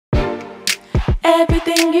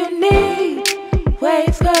Everything you need,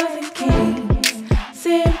 waves, girls, and kings.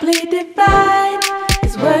 Simply divine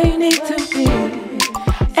is where you need to be.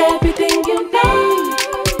 Everything you need,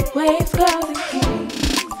 waves, girls, and kings.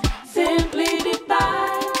 Simply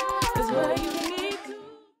divine is where you need to be.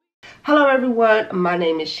 Hello everyone, my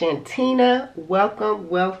name is Shantina.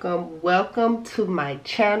 Welcome to my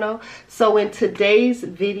channel. So in today's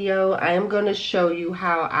video, I am going to show you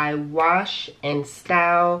how I wash and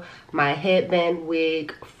style my headband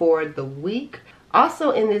wig for the week.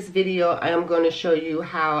 Also in this video, I am going to show you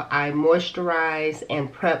how I moisturize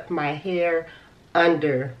and prep my hair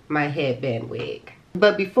under my headband wig.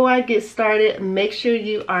 But before I get started, make sure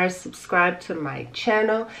you are subscribed to my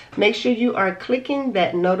channel. Make sure you are clicking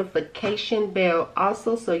that notification bell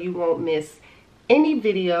also so you won't miss any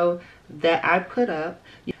video that I put up.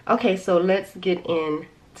 Okay, so let's get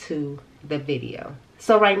into the video.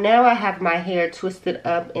 So right now I have my hair twisted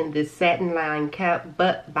up in this satin line cap,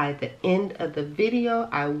 but by the end of the video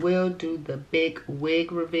I will do the big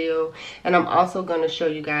wig reveal, and I'm also going to show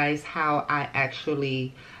you guys how I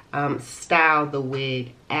actually style the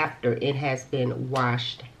wig after it has been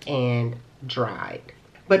washed and dried.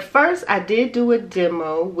 But first, I did do a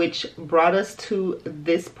demo which brought us to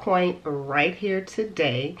this point right here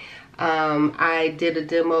today. I did a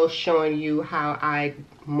demo showing you how I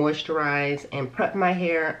moisturize and prep my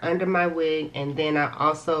hair under my wig, and then I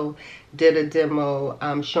also did a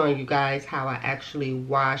demo showing you guys how I actually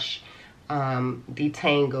wash,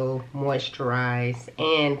 detangle, moisturize,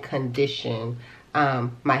 and condition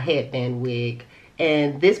my headband wig.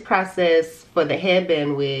 And this process for the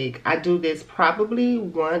headband wig, I do this probably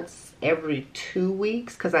once every 2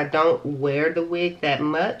 weeks because I don't wear the wig that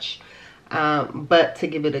much, but to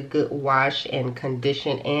give it a good wash and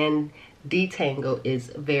condition and detangle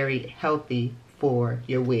is very healthy for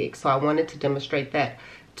your wig. So I wanted to demonstrate that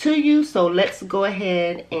to you, so let's go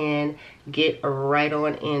ahead and get right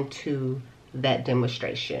on into that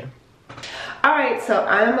demonstration. Alright, so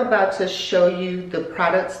I'm about to show you the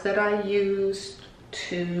products that I use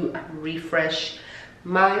to refresh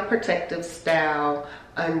my protective style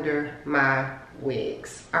under my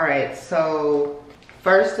wigs. Alright, so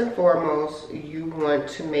first and foremost, you want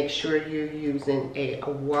to make sure you're using a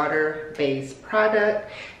water-based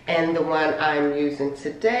product, and the one I'm using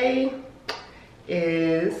today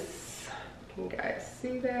is, can you guys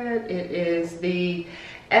see that? It is the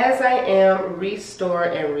As I Am Restore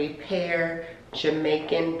and Repair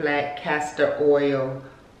Jamaican Black Castor Oil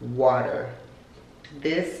Water.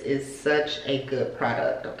 This is such a good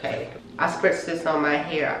product, okay? I spritz this on my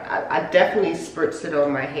hair. I definitely spritz it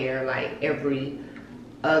on my hair like every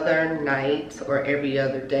other night or every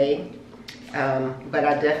other day. But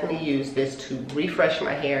I definitely use this to refresh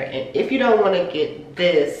my hair. And if you don't want to get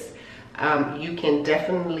this, you can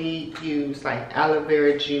definitely use like aloe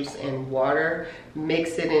vera juice and water,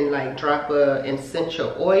 mix it in, like drop a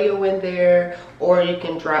essential oil in there, or you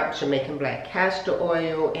can drop Jamaican black castor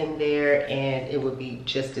oil in there and it would be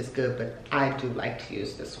just as good, but I do like to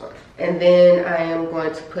use this one. And then I am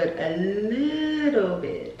going to put a little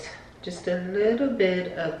bit, just a little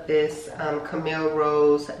bit of this Camille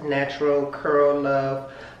Rose Natural Curl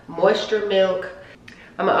Love Moisture Milk.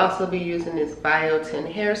 I'm gonna also be using this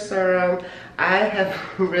biotin hair serum. I have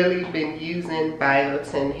really been using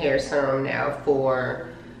biotin hair serum now for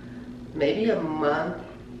maybe a month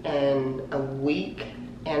and a week,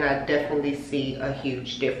 and I definitely see a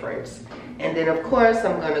huge difference. And then of course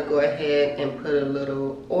I'm gonna go ahead and put a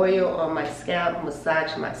little oil on my scalp,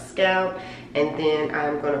 massage my scalp, and then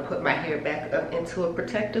I'm gonna put my hair back up into a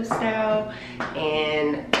protective style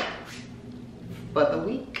and for the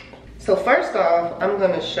week. So first off, I'm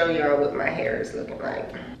going to show y'all what my hair is looking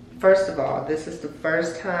like. First of all, this is the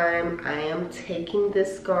first time I am taking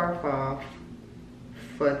this scarf off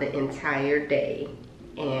for the entire day.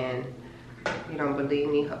 And you don't believe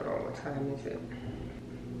me? Hold on, what time is it?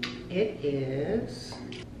 It is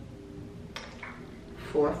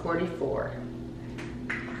 4:44.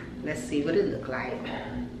 Let's see what it looks like.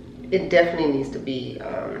 It definitely needs to be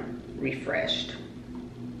refreshed.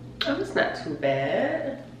 Oh, it's not too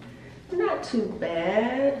bad. Not too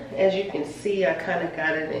bad. As you can see, I kind of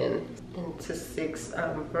got it into 6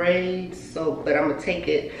 braids. So, but I'm gonna take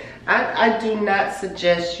it. I do not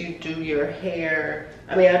suggest you do your hair.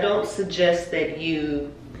 I mean, I don't suggest that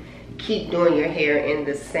you keep doing your hair in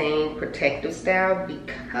the same protective style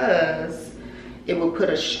because it will put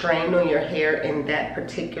a strain on your hair in that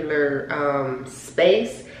particular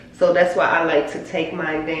space. So that's why I like to take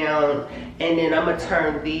mine down, and then I'm gonna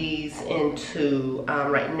turn these into,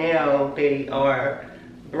 right now they are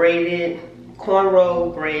braided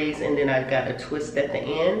cornrow braids, and then I got a twist at the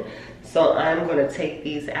end. So I'm gonna take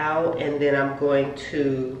these out, and then I'm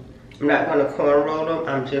not gonna cornrow them.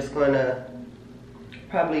 I'm just gonna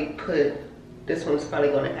probably put, this one's probably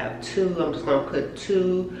gonna have two. I'm just gonna put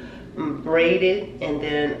two braided, and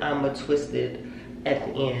then I'm gonna twist it at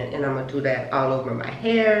the end, and I'm gonna do that all over my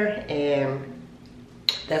hair. And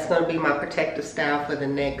that's gonna be my protective style for the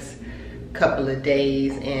next couple of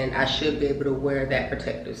days, and I should be able to wear that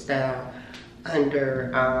protective style under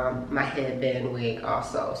my headband wig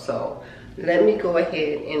also. So let me go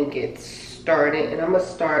ahead and get started, and I'm gonna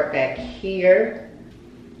start back here.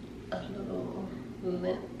 A little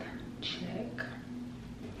length check.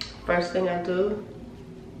 First thing I do,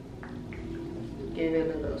 give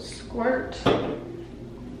it a little squirt.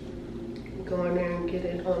 Go in there and get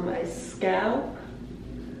it on my scalp.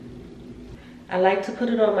 I like to put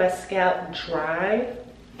it on my scalp dry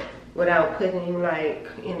without putting like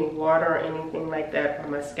any water or anything like that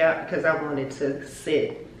on my scalp, because I want it to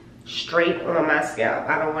sit straight on my scalp.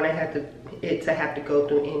 I don't want it to have to go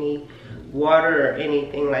through any water or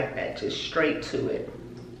anything like that, just straight to it.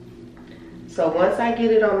 So once I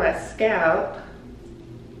get it on my scalp,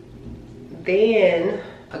 then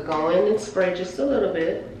I go in and spray just a little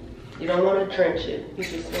bit. You don't want to drench it, you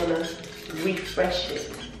just want to refresh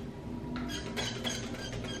it.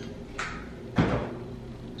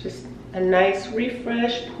 Just a nice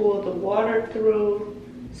refresh, pull the water through.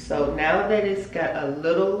 So now that it's got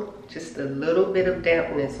just a little bit of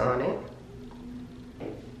dampness on it,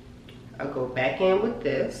 I'll go back in with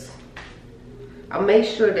this. I'll make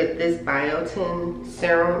sure that this biotin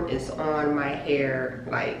serum is on my hair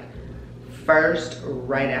like first,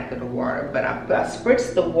 right after the water. But I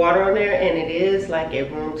spritz the water on there, and it is like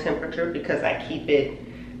at room temperature, because I keep it,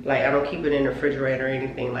 like I don't keep it in the refrigerator or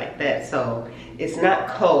anything like that. So it's not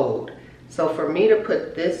cold. So for me to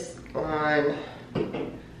put this on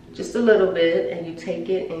just a little bit, and you take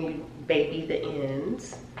it and you baby the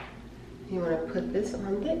ends. You want to put this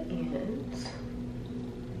on the ends.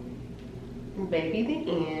 Baby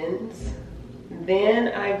the ends. Then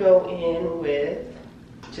I go in with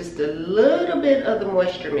just a little bit of the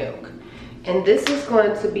moisture milk. And this is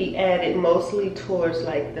going to be added mostly towards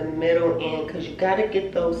like the middle end, because you got to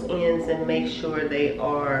get those ends and make sure they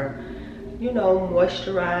are, you know,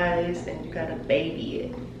 moisturized, and you got to baby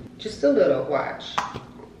it. Just a little, watch.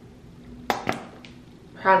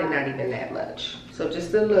 Probably not even that much. So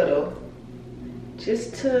just a little,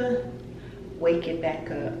 just to wake it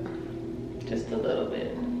back up. Just a little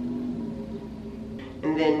bit.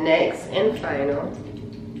 And then next and final,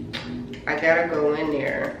 I gotta go in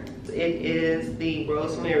there. It is the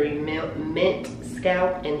Rosemary Mint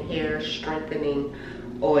Scalp and Hair Strengthening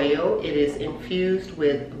Oil. It is infused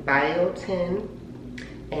with biotin,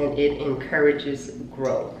 and it encourages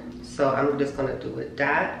growth. So I'm just gonna do a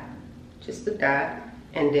dot, just a dot,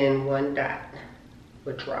 and then one dot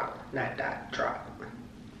with drop, not dot, drop.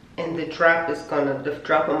 And the drop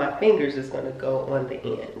on my fingers is gonna go on the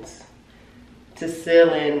ends to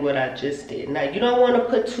seal in what I just did. Now you don't want to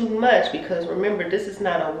put too much, because remember, this is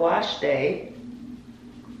not a wash day.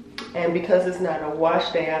 And because it's not a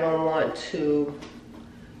wash day, I don't want to,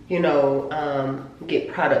 you know, get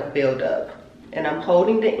product buildup. And I'm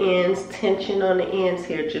holding the ends, tension on the ends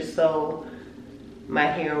here, just so my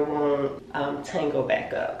hair won't tangle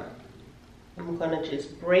back up. I'm gonna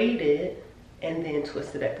just braid it and then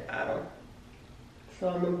twist it at the bottom. So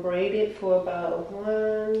I'm gonna braid it for about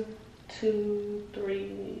 1, 2,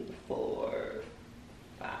 3, 4,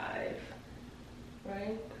 5,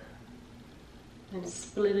 right? And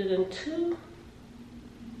split it in two,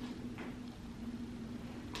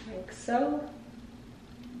 like so.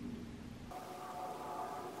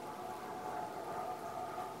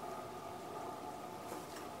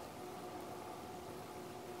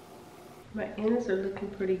 My ends are looking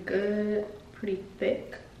pretty good, pretty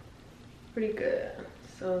thick, pretty good.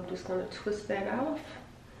 So I'm just gonna twist that off.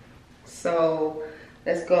 So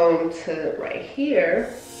let's go into right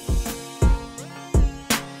here.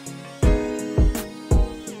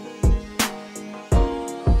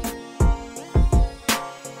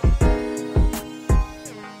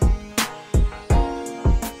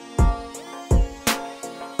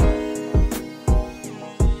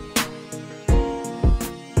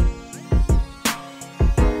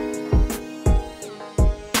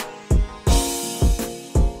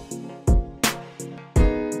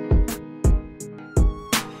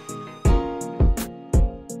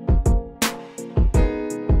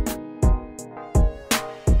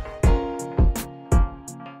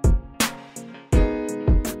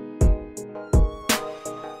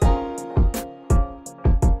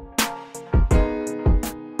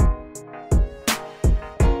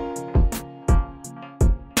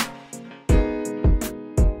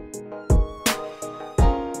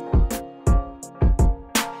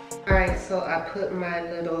 So I put my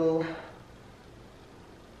little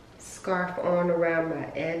scarf on around my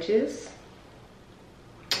edges.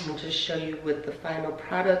 I'll just show you what the final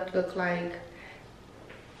product look like.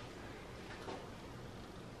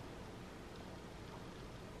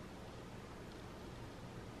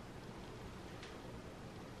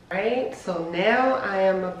 Alright, so now I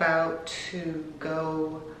am about to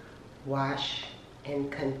go wash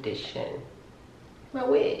and condition my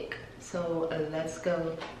wig. So let's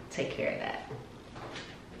go take care of that.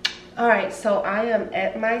 Alright, so I am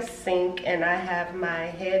at my sink and I have my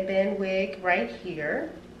headband wig right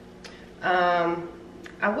here.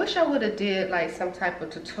 I wish I would have did like some type of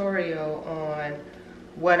tutorial on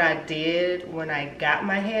what I did when I got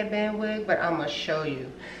my headband wig, but I'm gonna show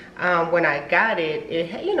you. When I got it,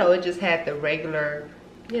 it just had the regular,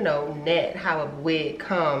 net, how a wig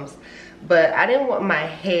comes. But I didn't want my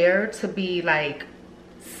hair to be like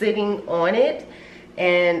sitting on it.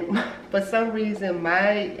 And for some reason,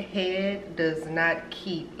 my head does not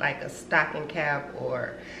keep like a stocking cap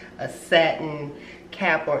or a satin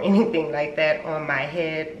cap or anything like that on my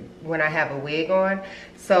head when I have a wig on.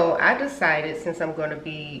 So I decided, since I'm going to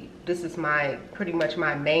be, this is pretty much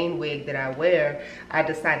my main wig that I wear, I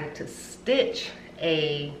decided to stitch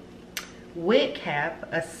a wig cap,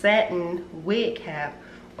 a satin wig cap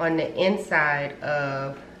on the inside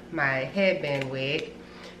of my headband wig.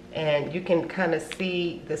 And you can kind of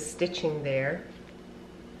see the stitching there.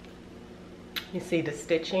 You see the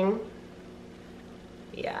stitching?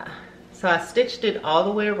 Yeah. So I stitched it all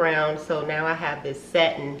the way around. So now I have this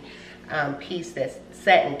satin piece, that's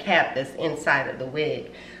satin cap that's inside of the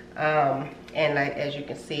wig. And like, as you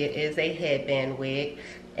can see, it is a headband wig.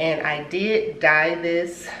 And I did dye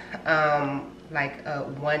this like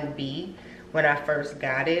a 1B when I first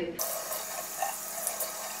got it.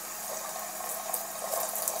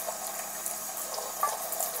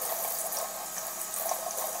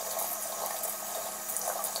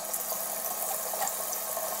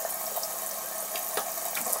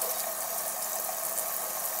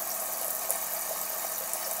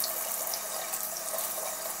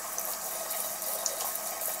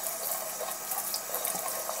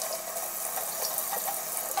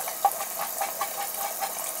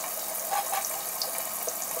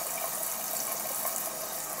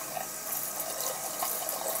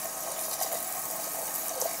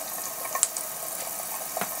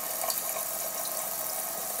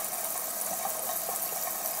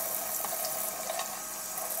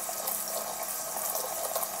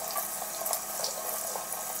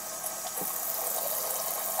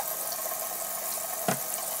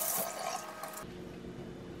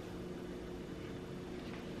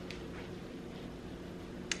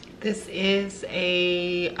 This is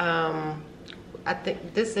a, I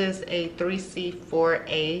think this is a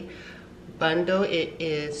 3C4A bundle. It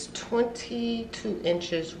is 22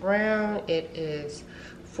 inches round. It is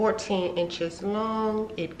 14 inches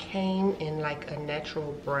long. It came in like a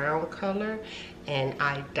natural brown color, and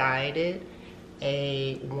I dyed it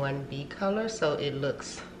a 1B color, so it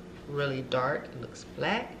looks really dark. It looks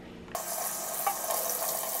black.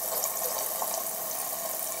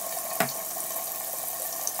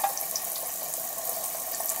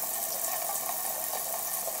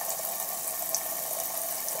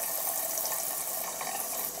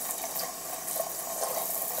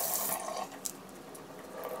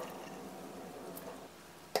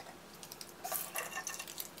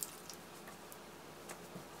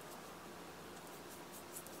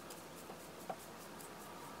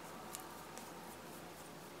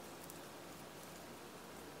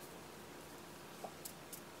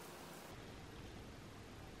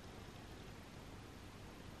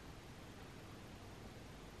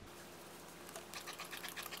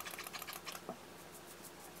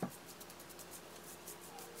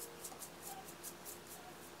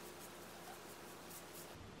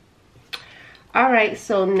 Alright,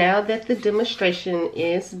 so now that the demonstration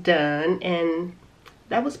is done, and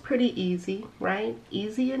that was pretty easy, right?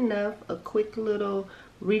 Easy enough, a quick little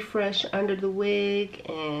refresh under the wig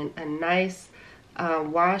and a nice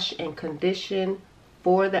wash and condition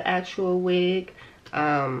for the actual wig.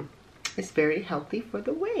 It's very healthy for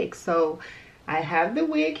the wig. So I have the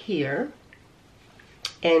wig here,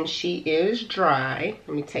 and she is dry.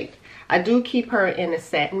 Let me take, I do keep her in a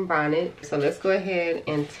satin bonnet. So let's go ahead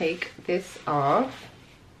and take this off.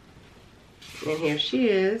 And here she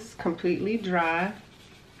is, completely dry.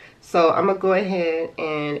 So I'm gonna go ahead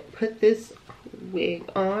and put this wig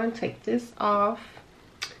on, take this off.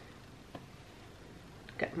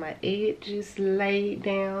 Got my edges laid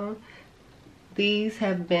down. These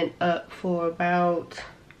have been up for about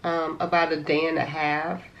a day and a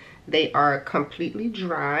half. They are completely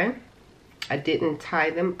dry. I didn't tie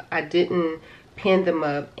them, I didn't pin them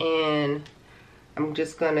up, and I'm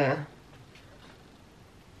just gonna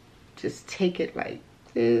just take it like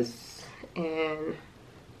this, and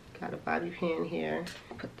got a bobby pin here.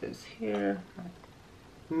 Put this here,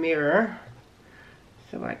 mirror,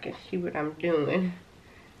 so I can see what I'm doing.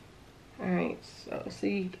 All right, so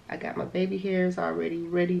see, I got my baby hairs already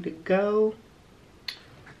ready to go.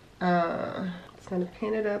 Just gonna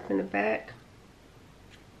pin it up in the back.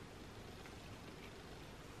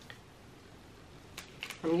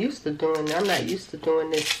 I'm not used to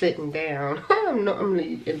doing this sitting down. I'm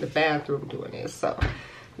normally in the bathroom doing this, so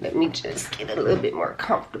let me just get a little bit more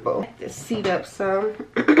comfortable. Just seat up some.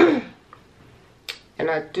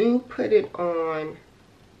 And I do put it on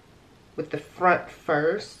with the front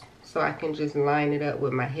first, so I can just line it up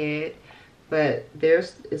with my head. But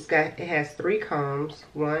it has 3 combs.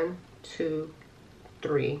 1, 2,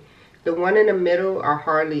 3. The one in the middle are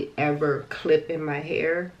hardly ever clip in my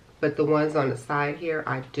hair, but the ones on the side here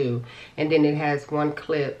I do. And then it has 1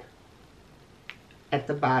 clip at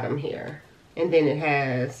the bottom here, and then it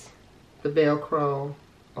has the Velcro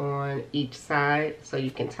on each side so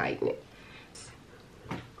you can tighten it.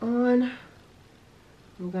 I'm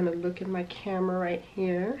gonna look at my camera right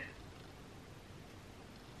here.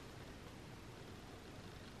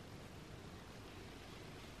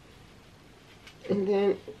 And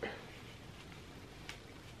then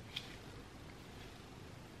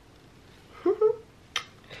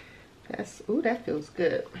that feels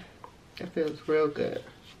good. That feels real good.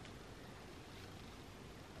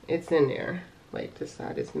 It's in there. Wait, this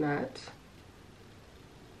side is not.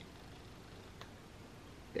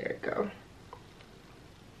 There we go.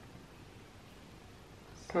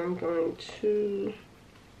 So I'm going to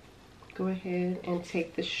go ahead and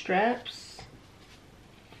take the straps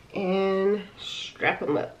and strap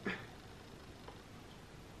them up.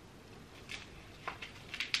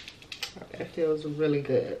 Oh, that feels really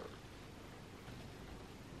good.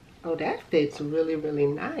 Oh, that fits really, really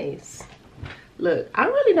nice. Look, I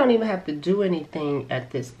really don't even have to do anything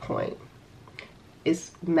at this point.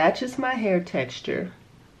 It matches my hair texture.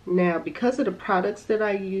 Now, because of the products that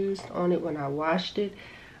I used on it when I washed it,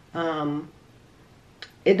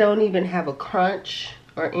 it don't even have a crunch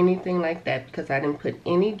or anything like that because I didn't put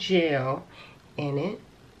any gel in it.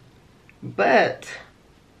 But,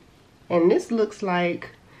 and this looks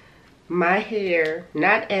like my hair,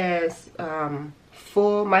 not as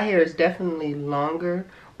full. My hair is definitely longer,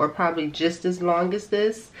 or probably just as long as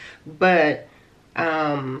this, but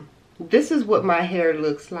this is what my hair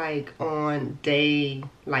looks like on day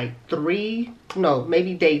like 3, no,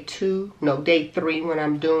 maybe day 2, no, day 3 when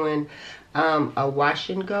I'm doing a wash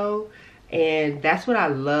and go. And that's what I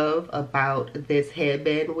love about this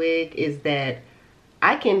headband wig, is that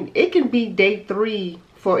it can be day 3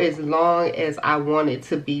 for as long as I want it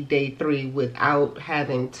to be day 3 without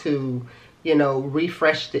having to, you know,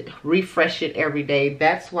 refresh it every day.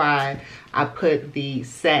 That's why I put the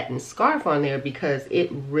satin scarf on there, because it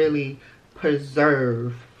really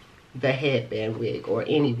preserves the headband wig, or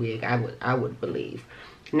any wig, I would believe.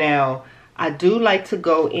 Now, I do like to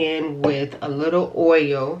go in with a little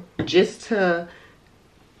oil just to,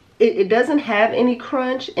 it doesn't have any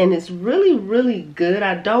crunch, and it's really, really good.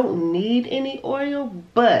 I don't need any oil,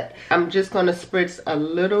 but I'm just going to spritz a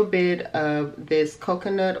little bit of this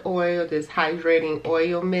coconut oil, this hydrating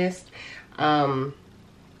oil mist.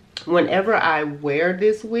 Whenever I wear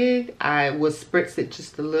this wig, I will spritz it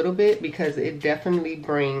just a little bit, because it definitely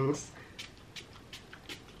brings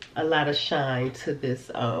a lot of shine to this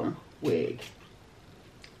wig.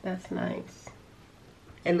 That's nice.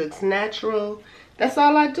 It looks natural. That's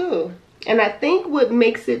all I do. And I think what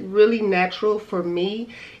makes it really natural for me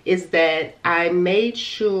is that I made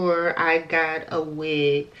sure I got a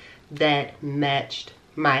wig that matched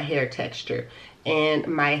my hair texture and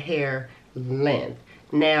my hair length.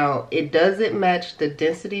 Now, it doesn't match the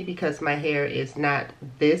density because my hair is not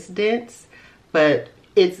this dense, but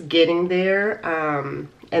it's getting there.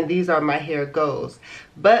 And these are my hair goals.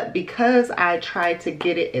 But because I tried to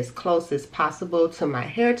get it as close as possible to my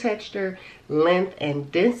hair texture, length, and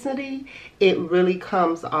density, it really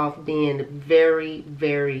comes off being very,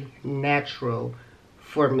 very natural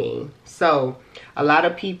for me. So a lot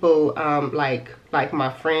of people, like my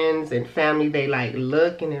friends and family, they like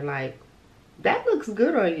look and they're like, that looks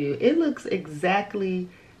good on you. It looks exactly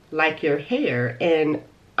like your hair. And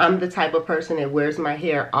I'm the type of person that wears my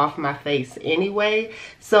hair off my face anyway.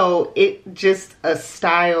 So it's just a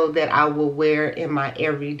style that I will wear in my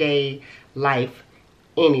everyday life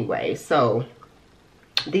anyway. So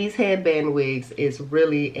these headband wigs is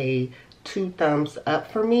really a 2 thumbs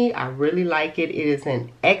up for me. I really like it. It is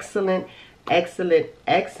an excellent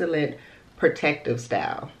excellent protective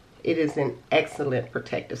style. It is an excellent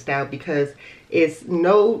protective style because it's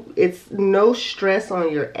no stress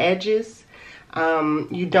on your edges.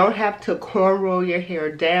 You don't have to cornrow your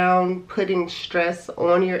hair down, putting stress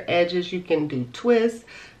on your edges. You can do twists.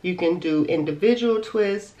 You can do individual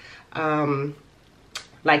twists.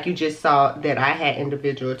 Like you just saw that I had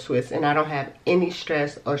individual twists, and I don't have any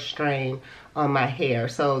stress or strain on my hair.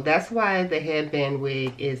 So that's why the headband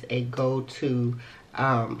wig is a go-to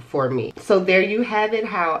for me. So there you have it,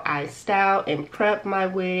 how I style and prep my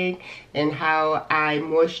wig, and how I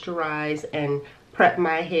moisturize and prep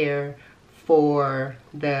my hair for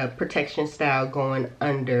the protection style going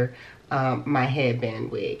under my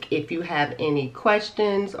headband wig. If you have any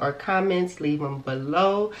questions or comments, leave them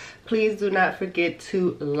below. Please do not forget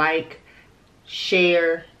to like,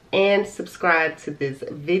 share, and subscribe to this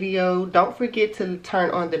video. Don't forget to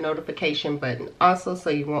turn on the notification button also, so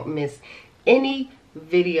you won't miss any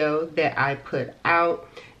video that I put out.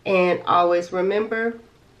 And always remember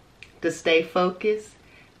to stay focused,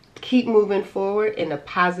 keep moving forward in a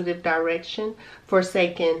positive direction,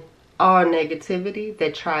 forsaking all negativity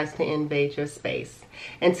that tries to invade your space.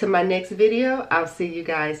 Until my next video, I'll see you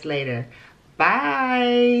guys later.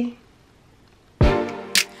 Bye.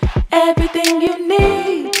 Everything you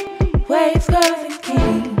need, waves, curves, and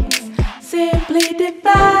kings. Simply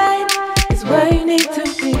divine is where you need to